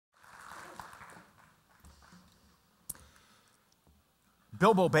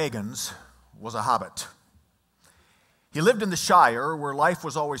Bilbo Baggins was a hobbit. He lived in the Shire, where life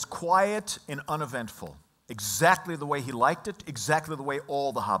was always quiet and uneventful, exactly the way he liked it, exactly the way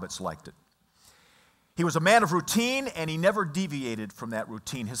all the hobbits liked it. He was a man of routine, and he never deviated from that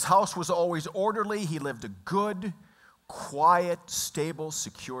routine. His house was always orderly. He lived a good, quiet, stable,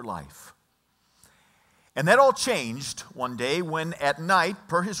 secure life. And that all changed one day when at night,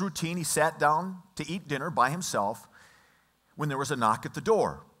 per his routine, he sat down to eat dinner by himself when there was a knock at the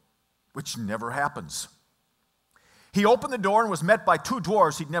door, which never happens. He opened the door and was met by two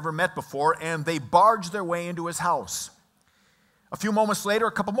dwarves he'd never met before, and they barged their way into his house. A few moments later,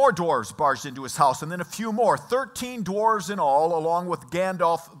 a couple more dwarves barged into his house, and then a few more, 13 dwarves in all, along with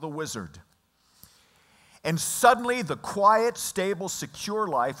Gandalf the wizard. And suddenly, the quiet, stable, secure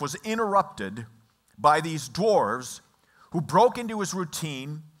life was interrupted by these dwarves who broke into his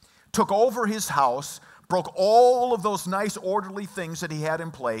routine, took over his house, broke all of those nice, orderly things that he had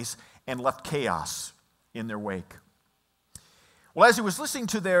in place, and left chaos in their wake. Well, as he was listening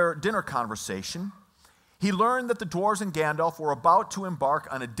to their dinner conversation, he learned that the dwarves and Gandalf were about to embark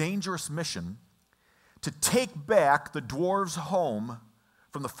on a dangerous mission to take back the dwarves' home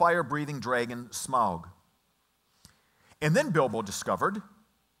from the fire-breathing dragon Smaug. And then Bilbo discovered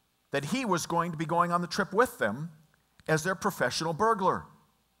that he was going to be going on the trip with them as their professional burglar.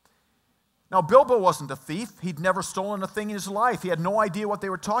 Now, Bilbo wasn't a thief. He'd never stolen a thing in his life. He had no idea what they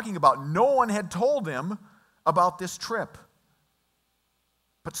were talking about. No one had told him about this trip.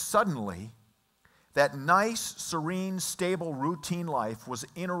 But suddenly, that nice, serene, stable, routine life was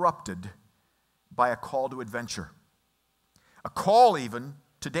interrupted by a call to adventure, a call even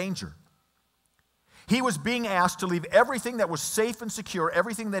to danger. He was being asked to leave everything that was safe and secure,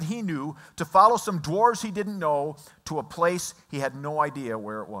 everything that he knew, to follow some dwarves he didn't know to a place he had no idea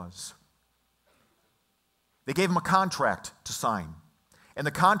where it was. They gave him a contract to sign, and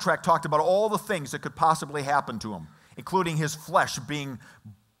the contract talked about all the things that could possibly happen to him, including his flesh being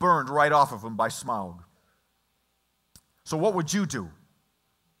burned right off of him by Smaug. So what would you do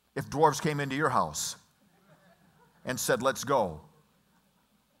if dwarves came into your house and said, "Let's go"?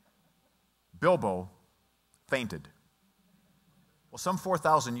 Bilbo fainted. Well, some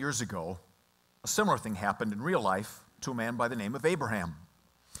 4,000 years ago, a similar thing happened in real life to a man by the name of Abraham.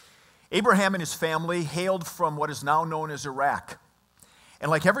 Abraham and his family hailed from what is now known as Iraq. And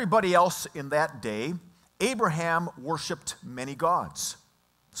like everybody else in that day, Abraham worshiped many gods.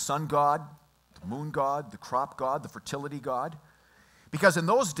 The sun god, the moon god, the crop god, the fertility god. Because in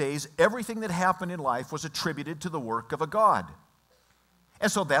those days, everything that happened in life was attributed to the work of a god.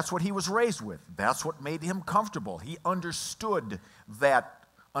 And so that's what he was raised with. That's what made him comfortable. He understood that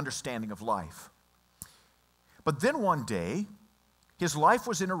understanding of life. But then one day, his life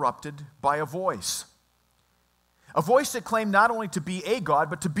was interrupted by a voice. A voice that claimed not only to be a god,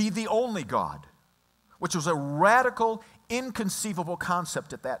 but to be the only God, which was a radical, inconceivable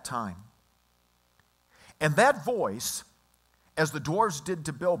concept at that time. And that voice, as the dwarves did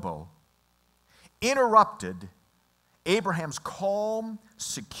to Bilbo, interrupted Abraham's calm,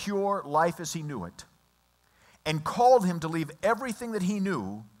 secure life as he knew it, and called him to leave everything that he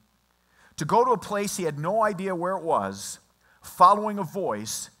knew to go to a place he had no idea where it was, following a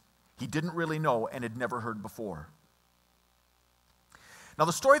voice he didn't really know and had never heard before. Now,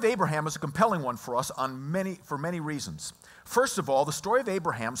 the story of Abraham is a compelling one for us for many reasons. First of all, the story of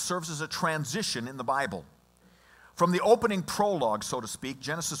Abraham serves as a transition in the Bible. From the opening prologue, so to speak,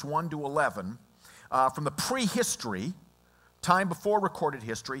 Genesis 1 to 11, from the prehistory, time before recorded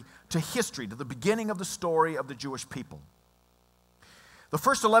history, to history, to the beginning of the story of the Jewish people. The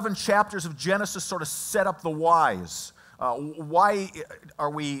first 11 chapters of Genesis sort of set up the whys. Why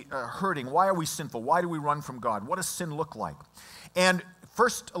are we hurting? Why are we sinful? Why do we run from God? What does sin look like? And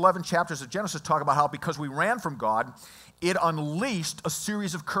first 11 chapters of Genesis talk about how because we ran from God, it unleashed a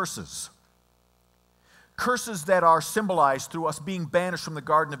series of curses. Curses that are symbolized through us being banished from the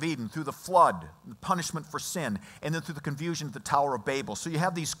Garden of Eden, through the flood, the punishment for sin, and then through the confusion of the Tower of Babel. So you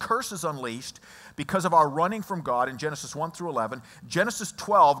have these curses unleashed because of our running from God in Genesis 1 through 11. Genesis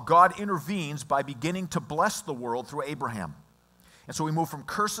 12, God intervenes by beginning to bless the world through Abraham. And so we move from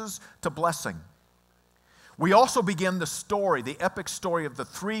curses to blessing. We also begin the story, the epic story of the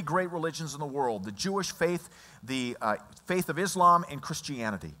three great religions in the world, the Jewish faith, the faith of Islam, and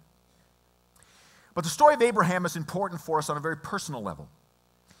Christianity. But the story of Abraham is important for us on a very personal level,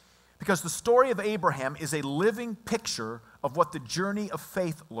 because the story of Abraham is a living picture of what the journey of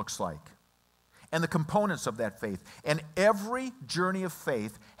faith looks like and the components of that faith. And every journey of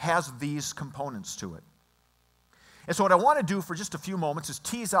faith has these components to it. And so what I want to do for just a few moments is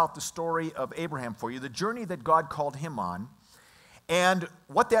tease out the story of Abraham for you, the journey that God called him on, and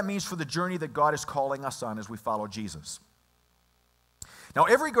what that means for the journey that God is calling us on as we follow Jesus. Now,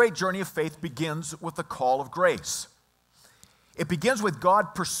 every great journey of faith begins with the call of grace. It begins with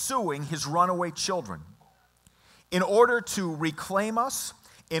God pursuing his runaway children in order to reclaim us,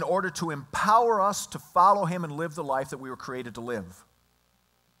 in order to empower us to follow him and live the life that we were created to live.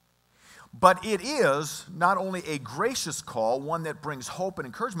 But it is not only a gracious call, one that brings hope and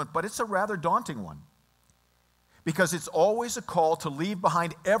encouragement, but it's a rather daunting one. Because it's always a call to leave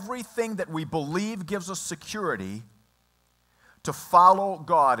behind everything that we believe gives us security to follow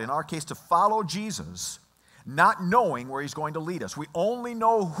God, in our case, to follow Jesus, not knowing where he's going to lead us. We only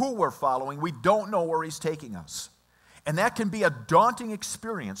know who we're following. We don't know where he's taking us. And that can be a daunting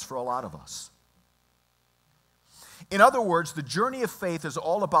experience for a lot of us. In other words, the journey of faith is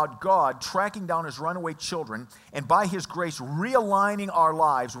all about God tracking down his runaway children and by his grace realigning our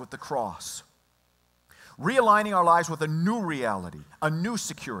lives with the cross. Realigning our lives with a new reality, a new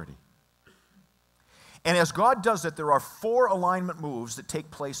security. And as God does it, there are 4 alignment moves that take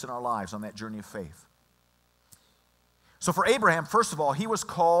place in our lives on that journey of faith. So for Abraham, first of all, he was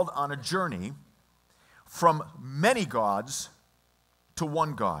called on a journey from many gods to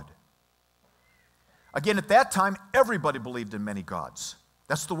one God. Again, at that time, everybody believed in many gods.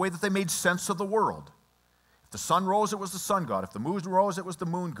 That's the way that they made sense of the world. If the sun rose, it was the sun god. If the moon rose, it was the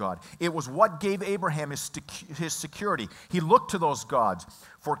moon god. It was what gave Abraham his security. He looked to those gods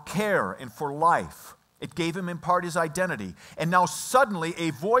for care and for life. It gave him in part his identity. And now suddenly a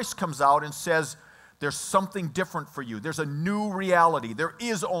voice comes out and says, there's something different for you. There's a new reality. There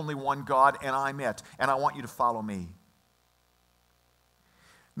is only one God, and I'm it. And I want you to follow me.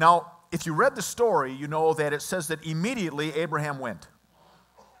 Now, if you read the story, you know that it says that immediately Abraham went.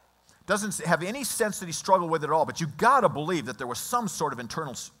 Doesn't have any sense that he struggled with it at all, but you've got to believe that there was some sort of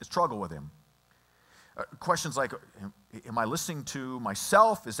internal struggle with him. Questions like, am I listening to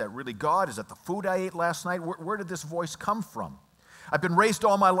myself? Is that really God? Is that the food I ate last night? Where did this voice come from? I've been raised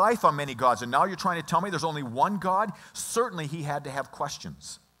all my life on many gods, and now you're trying to tell me there's only one God? Certainly he had to have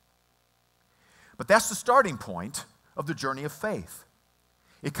questions. But that's the starting point of the journey of faith.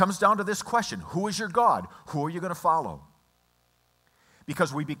 It comes down to this question: who is your God? Who are you going to follow?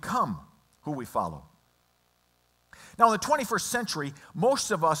 Because we become who we follow. Now, in the 21st century,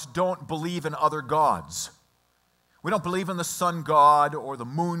 most of us don't believe in other gods. We don't believe in the sun god or the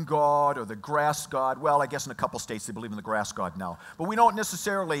moon god or the grass god. Well, I guess in a couple states they believe in the grass god now. But we don't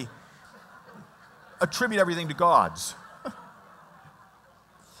necessarily attribute everything to gods.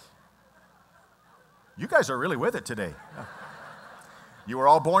 You guys are really with it today. You were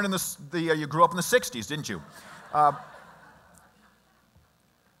all born in you grew up in the 60s, didn't you?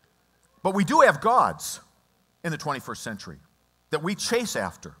 But we do have gods in the 21st century that we chase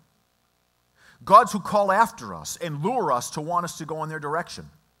after. Gods who call after us and lure us to want us to go in their direction.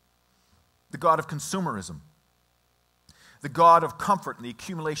 The God of consumerism. The God of comfort and the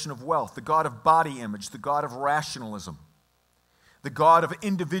accumulation of wealth. The God of body image. The God of rationalism. The God of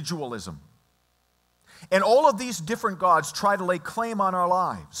individualism. And all of these different gods try to lay claim on our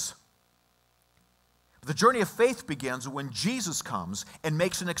lives. The journey of faith begins when Jesus comes and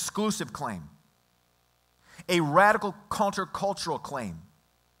makes an exclusive claim. A radical countercultural claim.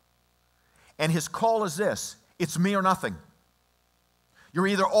 And his call is this: it's me or nothing. You're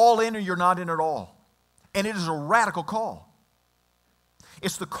either all in or you're not in at all. And it is a radical call.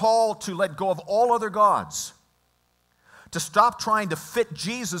 It's the call to let go of all other gods, to stop trying to fit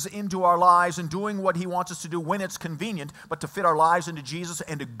Jesus into our lives and doing what he wants us to do when it's convenient, but to fit our lives into Jesus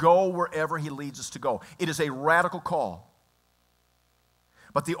and to go wherever he leads us to go. It is a radical call.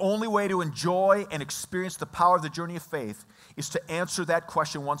 But the only way to enjoy and experience the power of the journey of faith is to answer that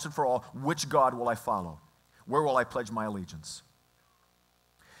question once and for all: which God will I follow? Where will I pledge my allegiance?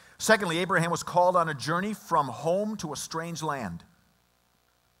 Secondly, Abraham was called on a journey from home to a strange land.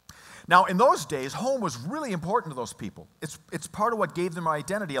 Now, in those days, home was really important to those people. It's part of what gave them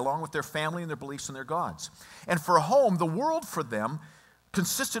identity, along with their family and their beliefs and their gods. And for home, the world for them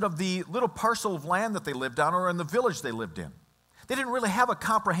consisted of the little parcel of land that they lived on or in the village they lived in. They didn't really have a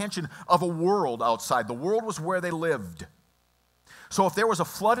comprehension of a world outside. The world was where they lived. So if there was a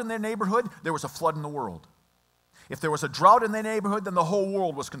flood in their neighborhood, there was a flood in the world. If there was a drought in their neighborhood, then the whole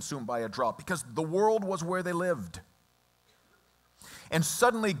world was consumed by a drought, because the world was where they lived. And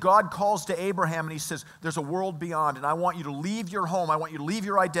suddenly God calls to Abraham and he says, there's a world beyond, and I want you to leave your home, I want you to leave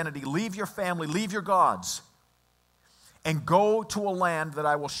your identity, leave your family, leave your gods, and go to a land that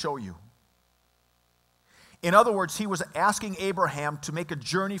I will show you. In other words, he was asking Abraham to make a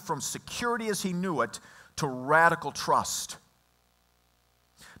journey from security as he knew it to radical trust.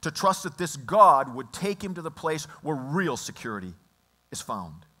 To trust that this God would take him to the place where real security is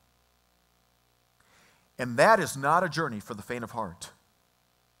found. And that is not a journey for the faint of heart.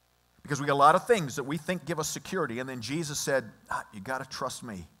 Because we got a lot of things that we think give us security, and then Jesus said, you got to trust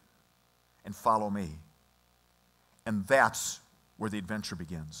me and follow me. And that's where the adventure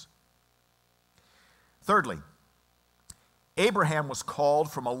begins. Thirdly, Abraham was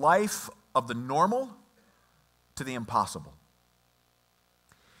called from a life of the normal to the impossible.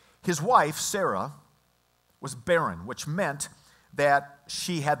 His wife, Sarah, was barren, which meant that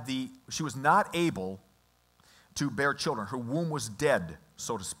she was not able to bear children. Her womb was dead,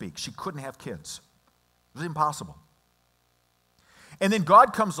 so to speak. She couldn't have kids. It was impossible. And then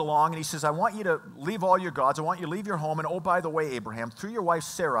God comes along and he says, I want you to leave all your gods. I want you to leave your home. And oh, by the way, Abraham, through your wife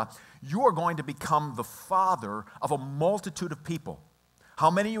Sarah, you are going to become the father of a multitude of people. How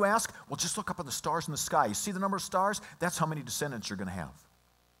many, you ask? Well, just look up at the stars in the sky. You see the number of stars? That's how many descendants you're going to have.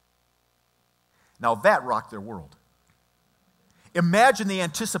 Now that rocked their world. Imagine the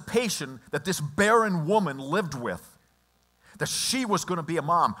anticipation that this barren woman lived with, that she was going to be a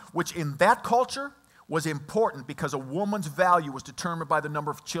mom, which in that culture was important because a woman's value was determined by the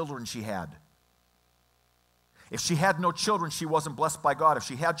number of children she had. If she had no children, she wasn't blessed by God. If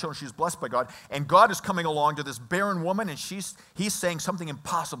she had children, she was blessed by God. And God is coming along to this barren woman, and he's saying something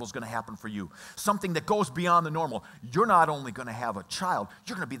impossible is going to happen for you, something that goes beyond the normal. You're not only going to have a child,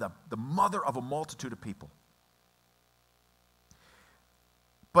 you're going to be the mother of a multitude of people.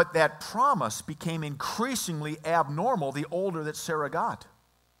 But that promise became increasingly abnormal the older that Sarah got.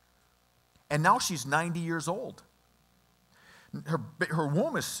 And now she's 90 years old. Her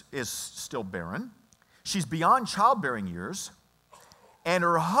womb is still barren. She's beyond childbearing years. And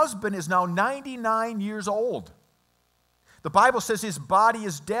her husband is now 99 years old. The Bible says his body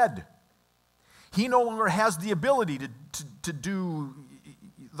is dead. He no longer has the ability to do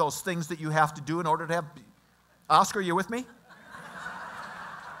those things that you have to do in order to have... Oscar, are you with me?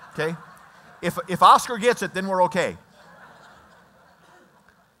 Okay? If Oscar gets it, then we're okay.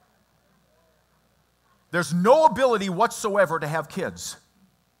 There's no ability whatsoever to have kids,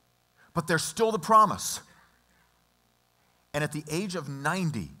 but there's still the promise. And at the age of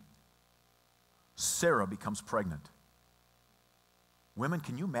 90, Sarah becomes pregnant. Women,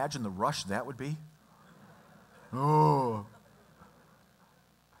 can you imagine the rush that would be? Oh.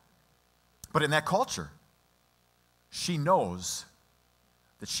 But in that culture, she knows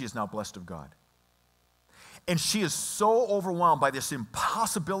that she is now blessed of God. And she is so overwhelmed by this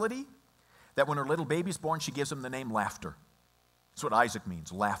impossibility that when her little baby's born, she gives him the name Laughter. That's what Isaac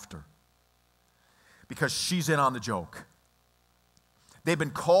means, laughter. Because she's in on the joke. They've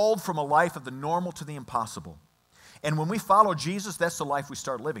been called from a life of the normal to the impossible. And when we follow Jesus, that's the life we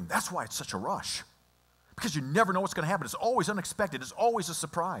start living. That's why it's such a rush. Because you never know what's going to happen. It's always unexpected. It's always a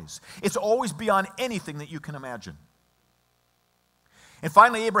surprise. It's always beyond anything that you can imagine. And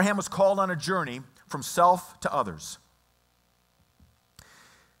finally, Abraham was called on a journey from self to others.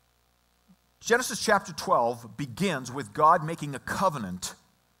 Genesis chapter 12 begins with God making a covenant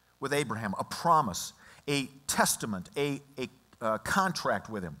with Abraham, a promise, a testament, a contract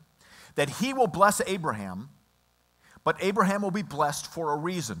with him, that he will bless Abraham, but Abraham will be blessed for a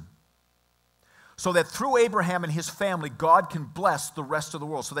reason. So that through Abraham and his family, God can bless the rest of the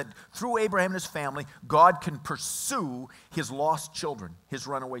world. So that through Abraham and his family, God can pursue his lost children, his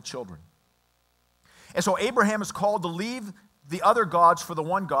runaway children. And so Abraham is called to leave the other gods for the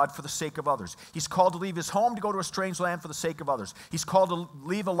one God for the sake of others. He's called to leave his home to go to a strange land for the sake of others. He's called to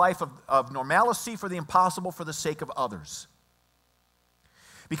leave a life of normalcy for the impossible for the sake of others.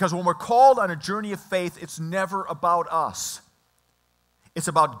 Because when we're called on a journey of faith, it's never about us. It's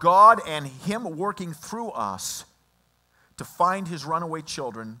about God and him working through us to find his runaway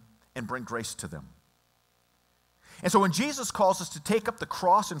children and bring grace to them. And so when Jesus calls us to take up the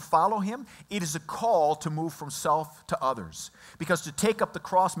cross and follow him, it is a call to move from self to others. Because to take up the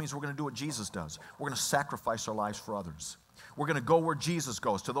cross means we're going to do what Jesus does. We're going to sacrifice our lives for others. We're going to go where Jesus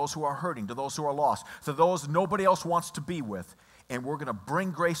goes, to those who are hurting, to those who are lost, to those nobody else wants to be with. And we're going to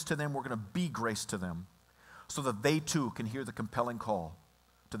bring grace to them. We're going to be grace to them so that they too can hear the compelling call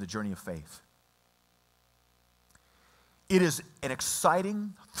to the journey of faith. It is an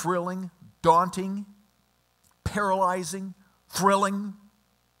exciting, thrilling, daunting, paralyzing, thrilling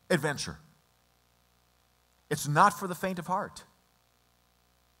adventure. It's not for the faint of heart,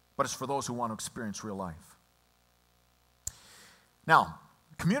 but it's for those who want to experience real life. Now,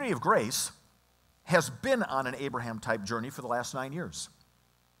 Community of Grace has been on an Abraham-type journey for the last 9 years.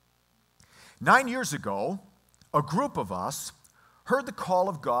 9 years ago, a group of us heard the call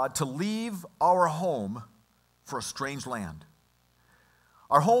of God to leave our home for a strange land.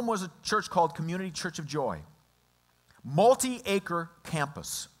 Our home was a church called Community Church of Joy. multi-acre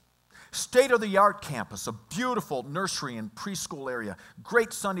campus. State-of-the-art campus, a beautiful nursery and preschool area,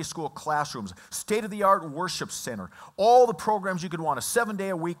 great Sunday school classrooms, state-of-the-art worship center, all the programs you could want, a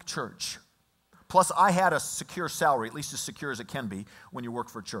 7-day-a-week church. Plus, I had a secure salary, at least as secure as it can be when you work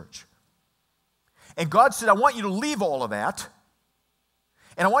for a church. And God said, I want you to leave all of that,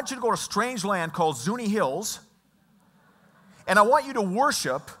 and I want you to go to a strange land called Zuni Hills, and I want you to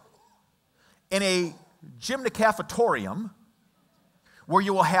worship in a gymnacafetorium where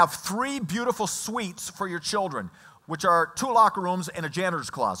you will have 3 beautiful suites for your children, which are 2 locker rooms and a janitor's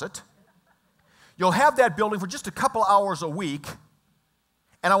closet. You'll have that building for just a couple hours a week,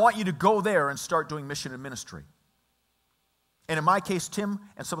 and I want you to go there and start doing mission and ministry. And in my case, Tim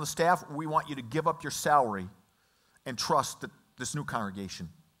and some of the staff, we want you to give up your salary and trust that this new congregation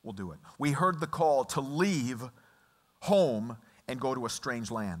will do it. We heard the call to leave home and go to a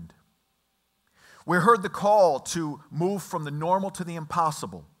strange land. We heard the call to move from the normal to the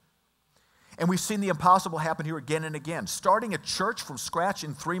impossible. And we've seen the impossible happen here again and again. Starting a church from scratch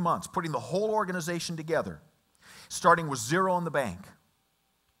in 3 months, putting the whole organization together, starting with zero in the bank,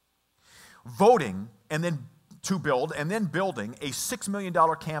 voting and then to build and then building a $6 million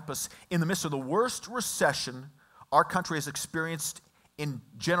campus in the midst of the worst recession our country has experienced in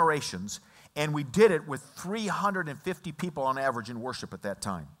generations. And we did it with 350 people on average in worship at that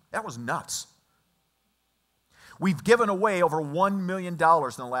time. That was nuts. We've given away over $1 million in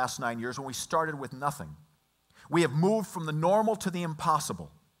the last 9 years when we started with nothing. We have moved from the normal to the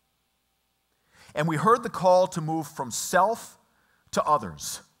impossible. And we heard the call to move from self to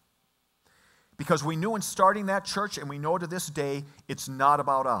others. Because we knew in starting that church, and we know to this day, it's not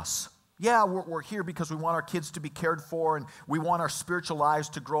about us. Yeah, we're here because we want our kids to be cared for, and we want our spiritual lives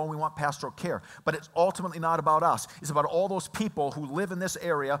to grow, and we want pastoral care. But it's ultimately not about us. It's about all those people who live in this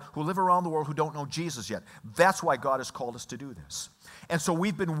area, who live around the world, who don't know Jesus yet. That's why God has called us to do this. And so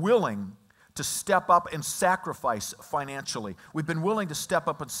we've been willing to step up and sacrifice financially. We've been willing to step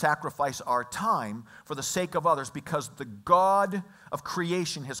up and sacrifice our time for the sake of others because the God of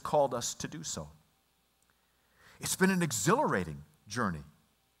creation has called us to do so. It's been an exhilarating journey.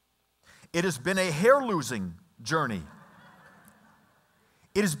 It has been a hair-losing journey.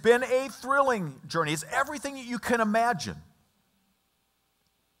 It has been a thrilling journey. It's everything that you can imagine.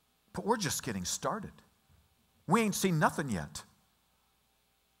 But we're just getting started. We ain't seen nothing yet.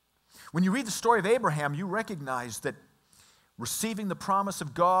 When you read the story of Abraham, you recognize that receiving the promise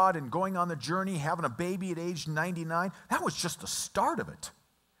of God and going on the journey, having a baby at age 99, that was just the start of it.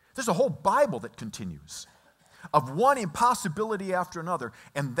 There's a whole Bible that continues of one impossibility after another,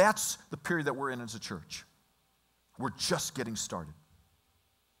 and that's the period that we're in as a church. We're just getting started.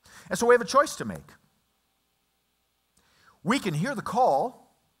 And so we have a choice to make. We can hear the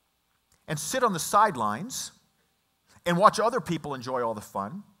call and sit on the sidelines and watch other people enjoy all the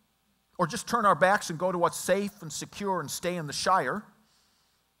fun, or just turn our backs and go to what's safe and secure and stay in the Shire.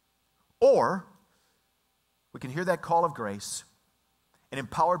 Or we can hear that call of grace, and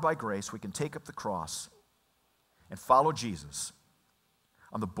empowered by grace, we can take up the cross and follow Jesus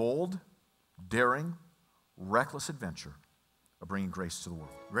on the bold, daring, reckless adventure of bringing grace to the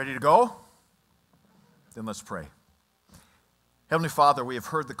world. Ready to go? Then let's pray. Heavenly Father, we have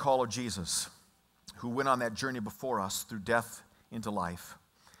heard the call of Jesus, who went on that journey before us through death into life,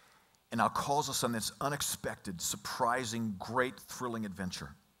 and now calls us on this unexpected, surprising, great, thrilling adventure.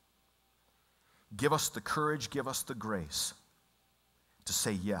 Give us the courage, give us the grace to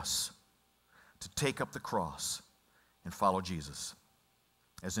say yes, to take up the cross and follow Jesus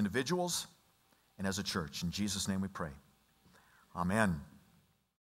as individuals and as a church. In Jesus' name we pray. Amen.